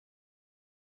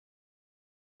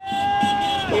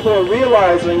people are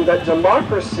realizing that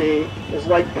democracy is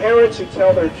like parents who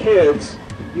tell their kids,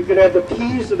 you can have the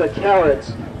peas or the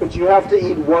carrots, but you have to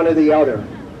eat one or the other.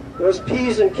 Those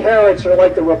peas and carrots are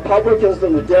like the Republicans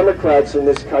and the Democrats in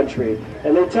this country.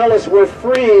 And they tell us we're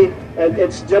free and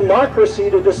it's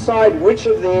democracy to decide which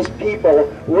of these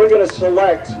people we're going to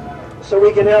select so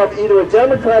we can have either a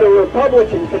Democrat or a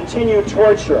Republican continue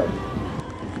torture.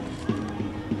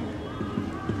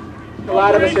 A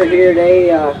lot of us are here today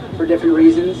for different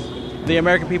reasons. The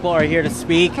American people are here to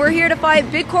speak. We're here to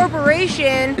fight big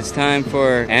corporations. It's time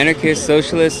for anarchists,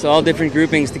 socialists, all different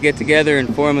groupings to get together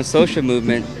and form a social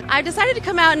movement. I've decided to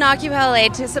come out in Occupy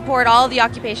LA to support all of the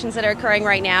occupations that are occurring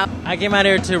right now. I came out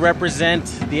here to represent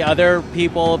the other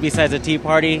people besides the Tea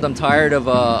Party. I'm tired of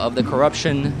the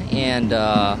corruption and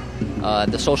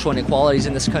the social inequalities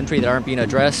in this country that aren't being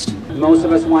addressed. Most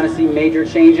of us want to see major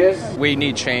changes. We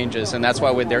need changes, and that's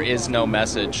why there is no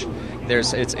message.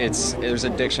 There's a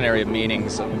dictionary of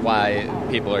meanings of why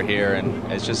people are here, and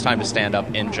it's just time to stand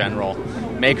up in general.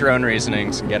 Make your own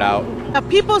reasonings and get out. A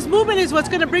people's movement is what's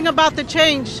going to bring about the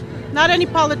change, not any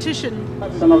politician.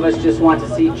 Some of us just want to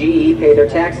see GE pay their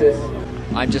taxes.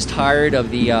 I'm just tired of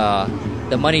the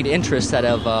moneyed interests that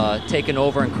have taken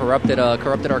over and corrupted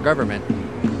our government.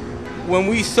 When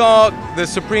we saw the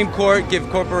Supreme Court give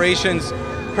corporations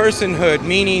personhood,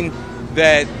 meaning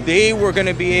that they were going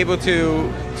to be able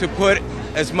to put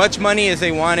as much money as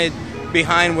they wanted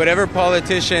behind whatever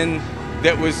politician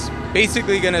that was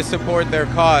basically going to support their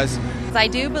cause. I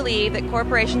do believe that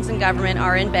corporations and government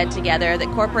are in bed together, that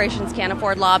corporations can't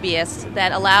afford lobbyists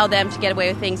that allow them to get away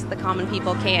with things that the common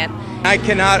people can't. I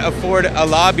cannot afford a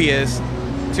lobbyist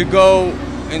to go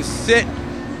and sit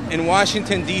in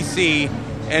Washington, D.C.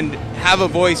 and have a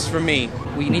voice for me.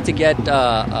 We need to get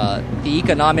the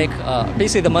economic,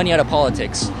 basically the money out of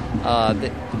politics.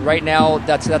 Right now,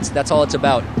 that's all it's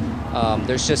about.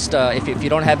 There's just, if you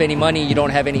don't have any money, you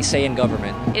don't have any say in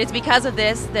government. It is because of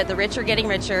this that the rich are getting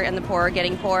richer and the poor are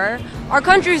getting poorer. Our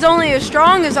country is only as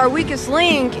strong as our weakest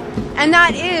link, and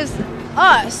that is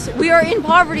us. We are in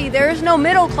poverty. There is no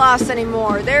middle class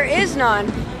anymore. There is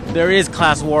none. There is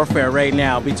class warfare right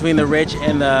now between the rich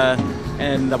and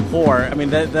the poor. I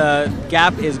mean, the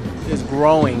gap is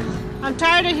growing. I'm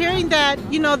tired of hearing that,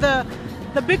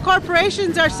 the big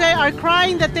corporations are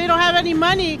crying that they don't have any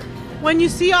money, when you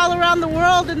see all around the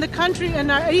world in the country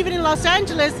and even in Los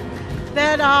Angeles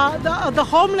that the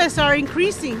homeless are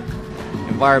increasing.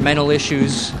 Environmental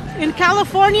issues. In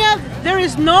California, there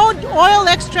is no oil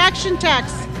extraction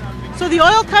tax. So the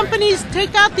oil companies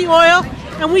take out the oil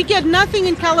and we get nothing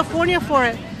in California for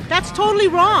it. That's totally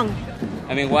wrong.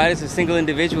 I mean, why does a single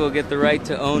individual get the right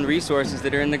to own resources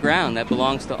that are in the ground? That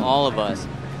belongs to all of us.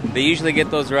 They usually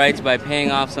get those rights by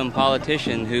paying off some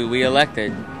politician who we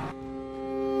elected.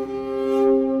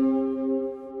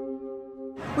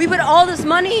 We put all this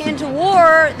money into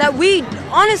war that we,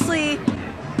 honestly,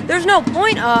 there's no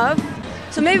point of.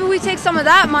 So maybe we take some of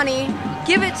that money,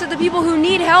 give it to the people who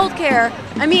need health care.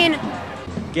 I mean,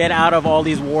 get out of all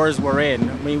these wars we're in.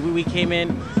 I mean, we came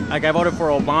in, like I voted for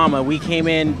Obama, we came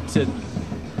in to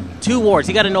 2 wars.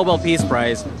 He got a Nobel Peace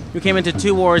Prize. We came into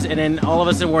 2 wars, and then all of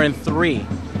a sudden we're in 3.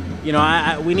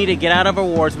 We need to get out of our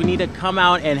wars. We need to come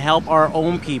out and help our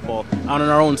own people out on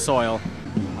our own soil.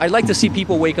 I'd like to see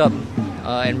people wake up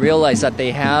and realize that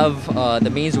they have the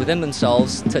means within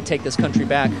themselves to take this country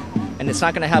back, and it's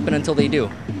not going to happen until they do.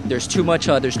 There's too much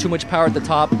power at the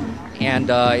top, and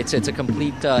it's a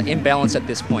complete imbalance at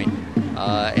this point.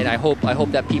 And I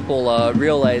hope that people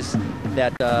realize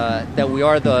that we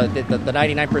are the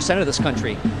 99% of this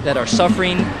country that are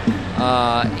suffering,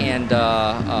 and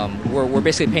we're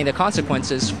basically paying the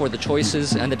consequences for the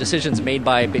choices and the decisions made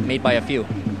by a few.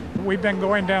 We've been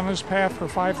going down this path for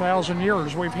 5,000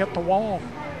 years. We've hit the wall.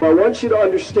 I want you to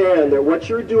understand that what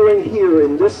you're doing here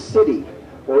in this city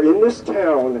or in this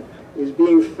town is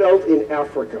being felt in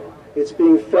Africa. It's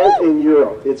being felt in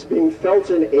Europe. It's being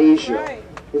felt in Asia.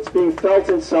 It's being felt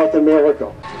in South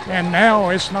America. And now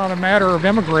it's not a matter of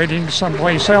immigrating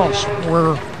someplace else.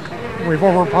 We've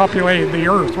overpopulated the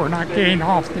earth. We're not getting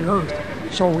off the earth.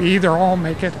 So we either all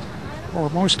make it, or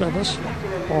most of us,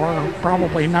 or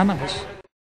probably none of us.